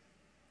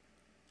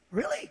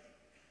 Really?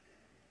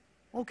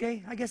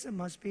 Okay, I guess it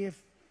must be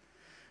if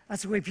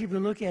that's the way people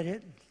look at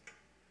it.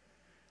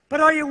 But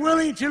are you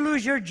willing to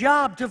lose your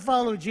job to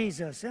follow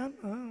Jesus? Well,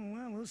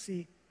 we'll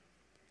see.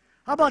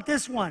 How about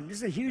this one? This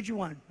is a huge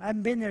one. I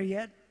haven't been there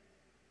yet.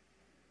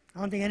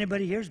 I don't think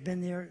anybody here's been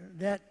there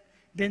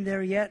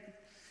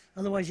yet.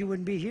 Otherwise, you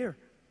wouldn't be here.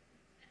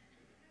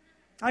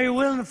 Are you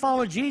willing to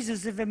follow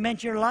Jesus if it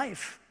meant your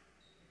life?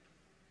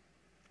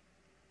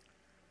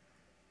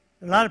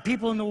 There are a lot of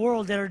people in the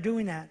world that are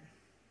doing that.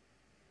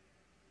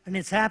 And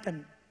it's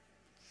happened.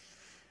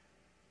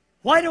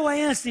 Why do I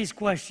ask these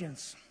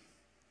questions?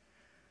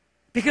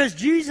 Because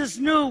Jesus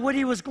knew what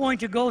he was going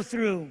to go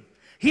through.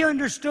 He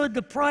understood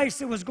the price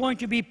that was going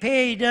to be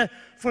paid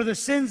for the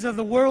sins of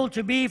the world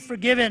to be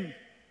forgiven.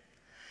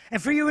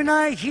 And for you and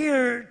I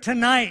here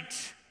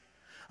tonight,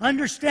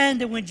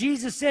 understand that when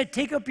Jesus said,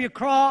 take up your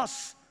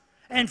cross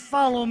and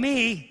follow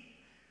me,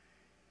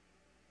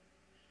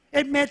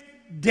 it meant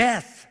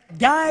death.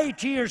 Die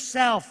to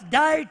yourself.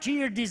 Die to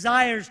your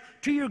desires,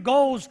 to your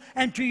goals,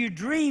 and to your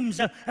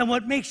dreams, and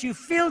what makes you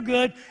feel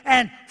good,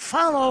 and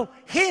follow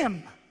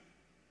him.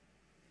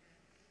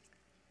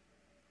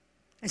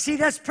 And see,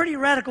 that's pretty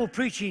radical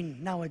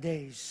preaching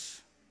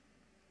nowadays.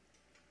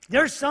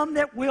 There's some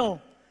that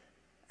will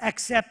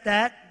accept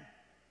that.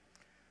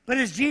 But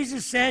as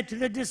Jesus said to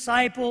the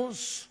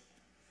disciples,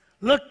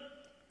 look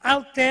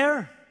out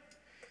there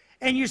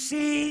and you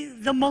see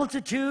the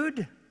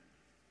multitude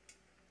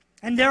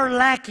and they're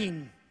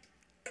lacking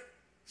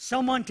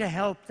someone to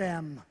help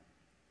them.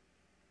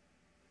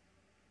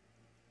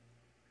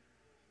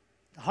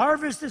 The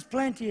harvest is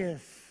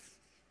plenteous,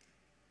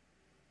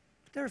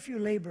 but there are a few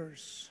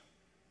laborers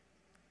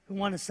who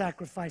want to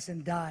sacrifice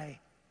and die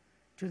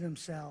to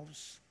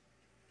themselves.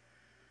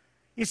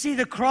 You see,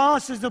 the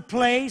cross is the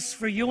place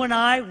for you and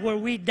I where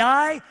we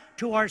die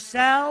to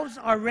ourselves,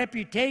 our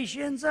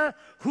reputations,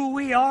 who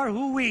we are,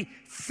 who we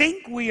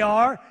think we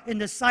are in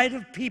the sight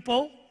of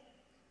people,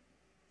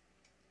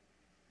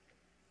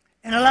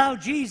 and allow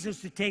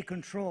Jesus to take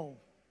control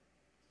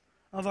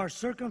of our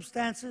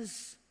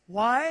circumstances.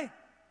 Why?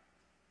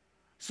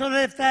 So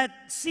that if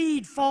that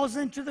seed falls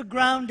into the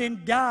ground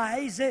and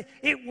dies, it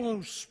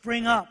will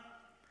spring up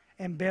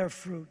and bear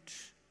fruit.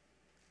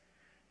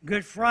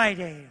 Good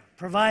Friday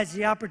provides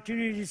the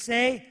opportunity to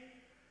say,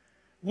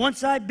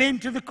 once I've been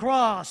to the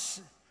cross,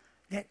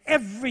 that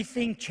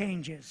everything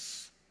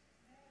changes.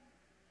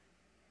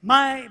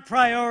 My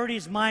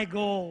priorities, my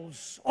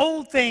goals,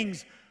 old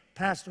things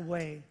passed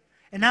away.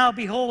 And now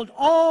behold,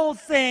 all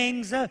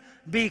things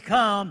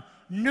become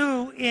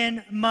new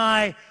in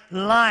my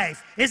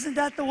life. Isn't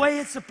that the way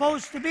it's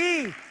supposed to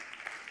be?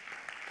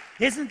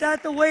 Isn't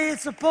that the way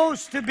it's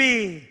supposed to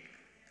be?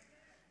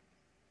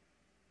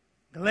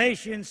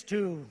 Galatians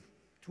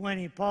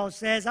 2:20, Paul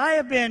says, I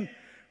have been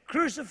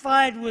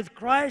crucified with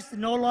Christ,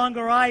 and no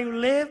longer I who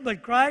live,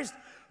 but Christ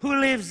who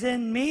lives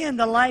in me. And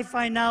the life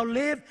I now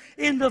live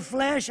in the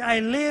flesh, I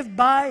live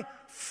by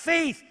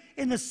faith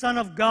in the Son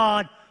of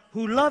God,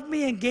 who loved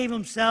me and gave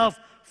himself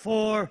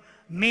for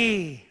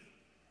me.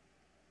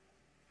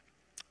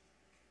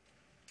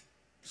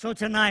 So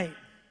tonight,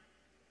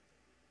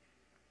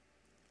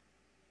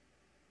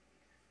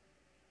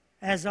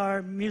 as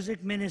our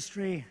music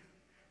ministry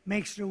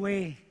makes their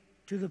way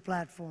to the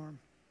platform,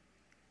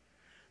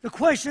 the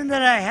question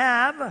that I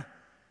have,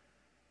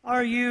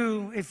 are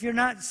you, if you're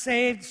not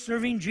saved,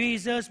 serving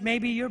Jesus,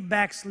 maybe you're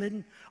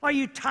backslidden, are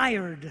you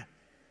tired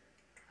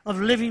of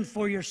living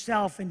for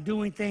yourself and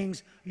doing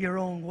things your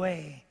own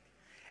way,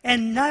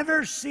 and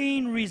never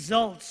seeing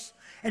results,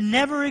 and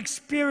never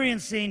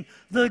experiencing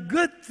the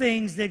good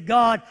things that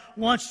God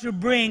wants to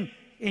bring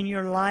in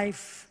your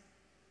life?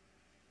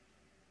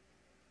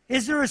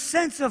 Is there a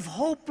sense of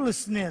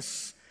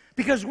hopelessness?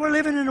 Because we're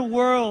living in a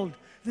world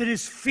that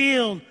is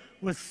filled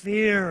with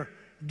fear,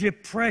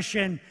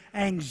 depression,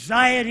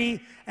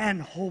 anxiety, and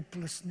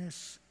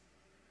hopelessness.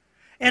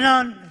 And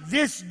on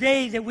this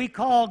day that we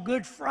call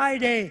Good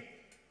Friday,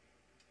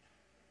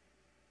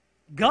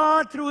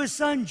 God, through his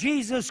Son,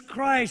 Jesus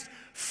Christ,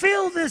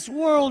 filled this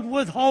world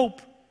with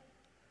hope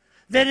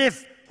that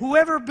if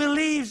whoever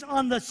believes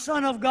on the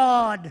Son of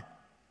God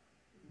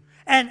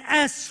and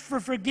asks for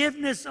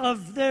forgiveness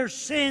of their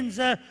sins,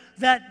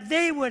 that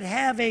they would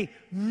have a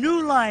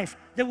new life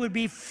that would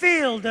be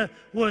filled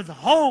with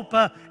hope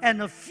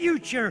and a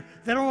future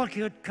that only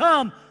could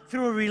come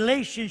through a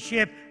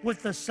relationship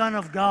with the Son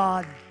of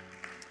God.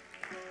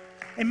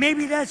 And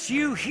maybe that's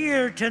you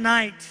here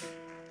tonight.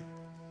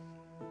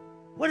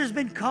 What has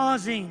been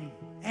causing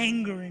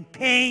anger and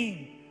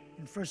pain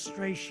and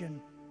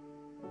frustration,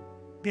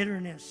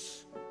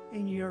 bitterness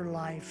in your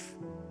life?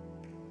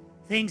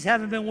 Things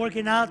haven't been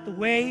working out the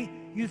way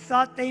you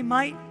thought they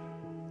might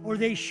or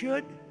they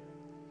should.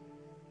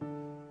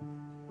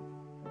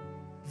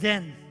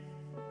 Then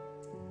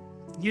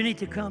you need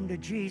to come to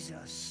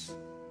Jesus.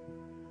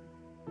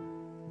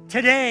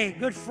 Today,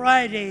 Good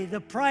Friday,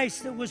 the price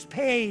that was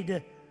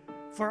paid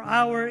for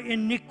our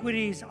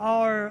iniquities,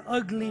 our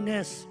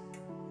ugliness,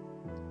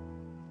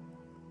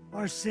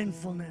 our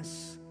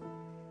sinfulness.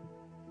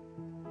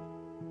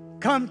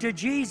 Come to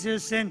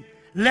Jesus and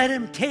let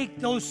him take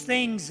those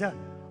things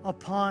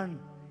upon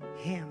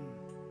him.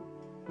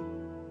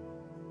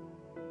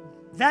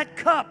 That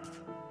cup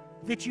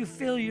that you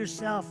fill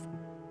yourself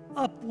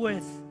up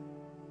with,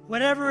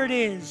 whatever it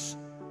is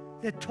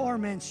that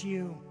torments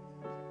you,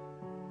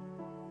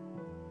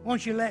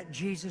 won't you let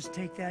Jesus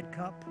take that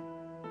cup?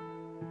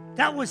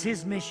 That was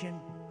his mission.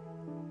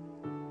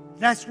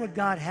 That's what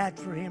God had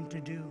for him to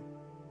do.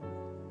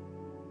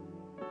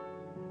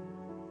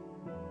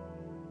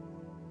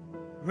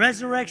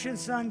 Resurrection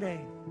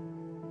Sunday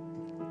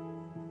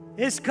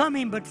is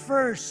coming, but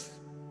first,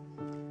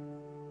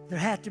 there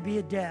had to be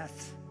a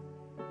death,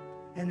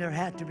 and there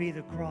had to be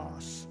the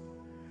cross.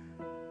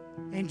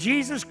 And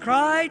Jesus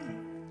cried,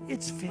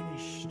 "It's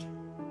finished.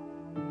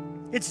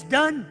 It's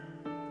done.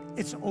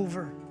 It's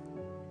over."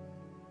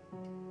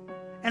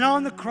 And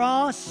on the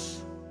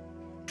cross,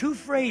 two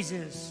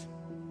phrases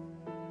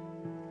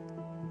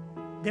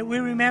that we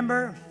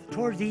remember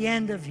toward the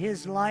end of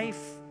his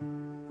life.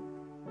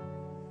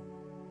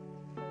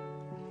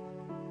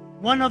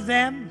 One of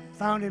them,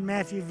 found in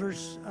Matthew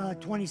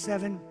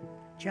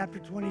chapter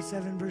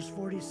 27, verse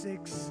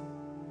 46.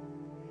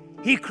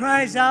 He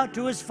cries out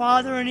to his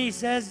Father and he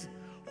says,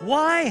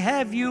 "Why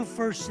have you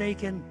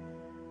forsaken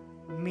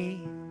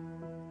me?"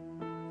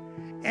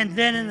 And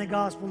then in the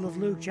Gospel of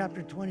Luke,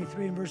 chapter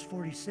 23 and verse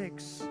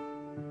 46,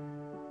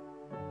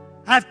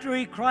 after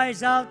he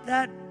cries out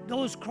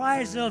those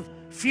cries of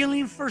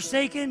feeling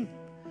forsaken,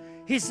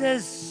 he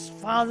says,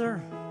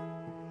 "Father,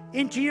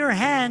 into your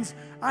hands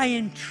I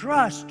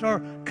entrust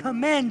or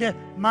commend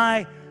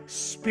my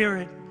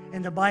spirit."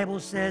 And the Bible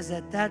says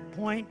at that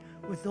point,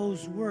 with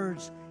those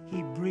words,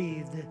 he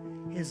breathed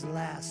his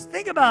last.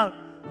 Think about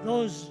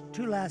those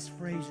two last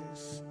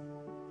phrases.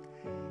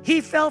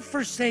 He felt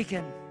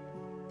forsaken.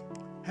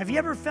 Have you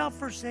ever felt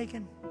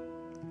forsaken?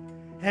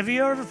 Have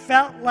you ever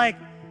felt like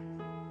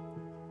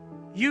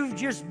you've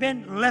just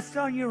been left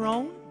on your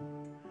own?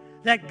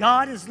 That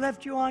God has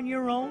left you on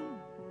your own?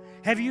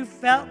 Have you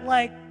felt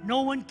like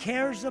no one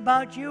cares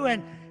about you,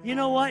 and you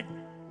know what?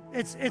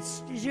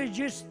 You're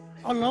just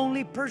a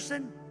lonely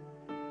person?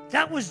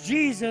 That was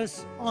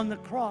Jesus on the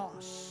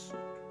cross.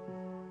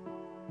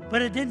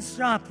 But it didn't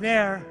stop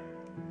there,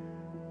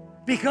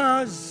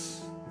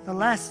 because the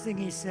last thing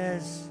he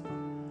says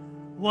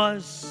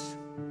was,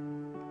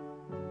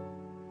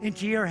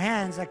 "Into your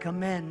hands I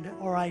commend,"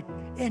 or I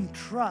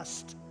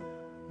entrust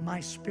my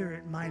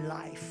spirit, my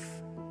life.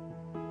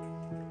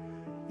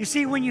 You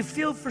see, when you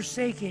feel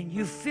forsaken,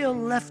 you feel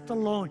left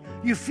alone,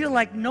 you feel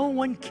like no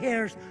one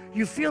cares,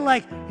 you feel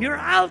like you're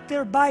out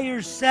there by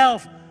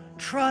yourself,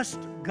 trust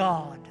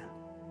God.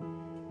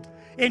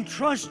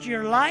 Entrust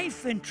your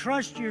life,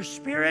 entrust your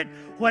spirit,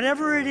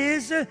 whatever it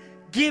is,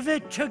 give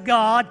it to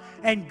God,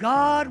 and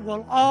God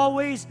will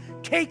always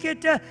take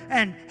it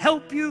and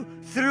help you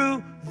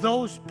through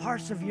those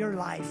parts of your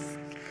life.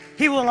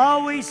 He will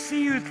always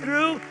see you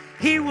through.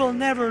 He will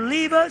never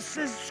leave us,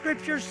 as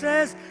Scripture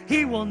says.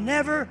 He will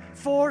never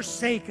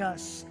forsake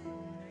us.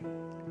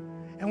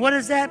 And what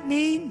does that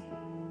mean?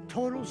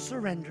 Total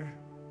surrender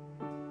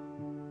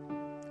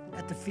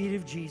at the feet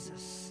of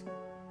Jesus.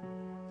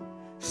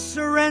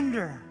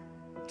 Surrender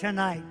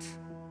tonight.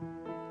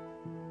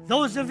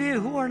 Those of you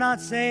who are not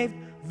saved,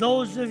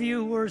 those of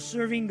you who are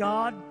serving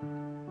God,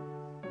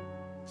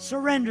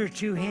 surrender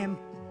to Him.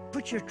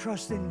 Put your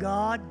trust in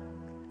God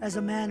as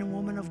a man and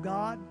woman of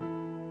God.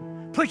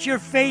 Put your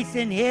faith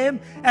in Him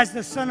as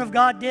the Son of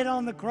God did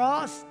on the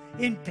cross,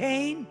 in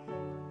pain,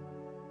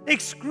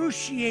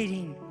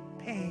 excruciating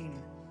pain.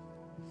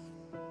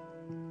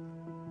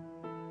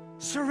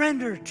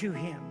 Surrender to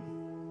Him.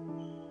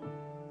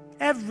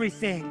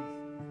 Everything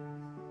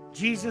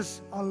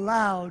Jesus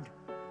allowed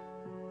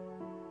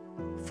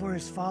for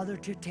His Father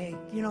to take.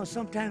 You know,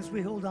 sometimes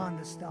we hold on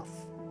to stuff.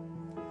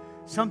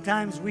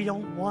 Sometimes we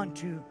don't want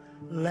to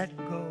let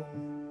go.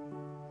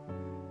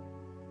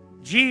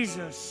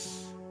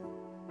 Jesus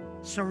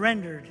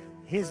surrendered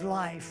His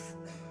life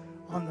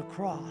on the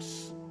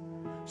cross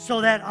so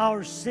that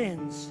our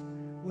sins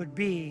would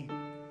be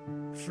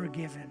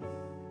forgiven.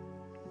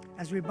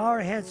 As we bow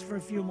our heads for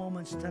a few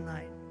moments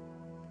tonight,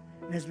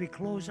 and as we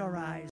close our eyes,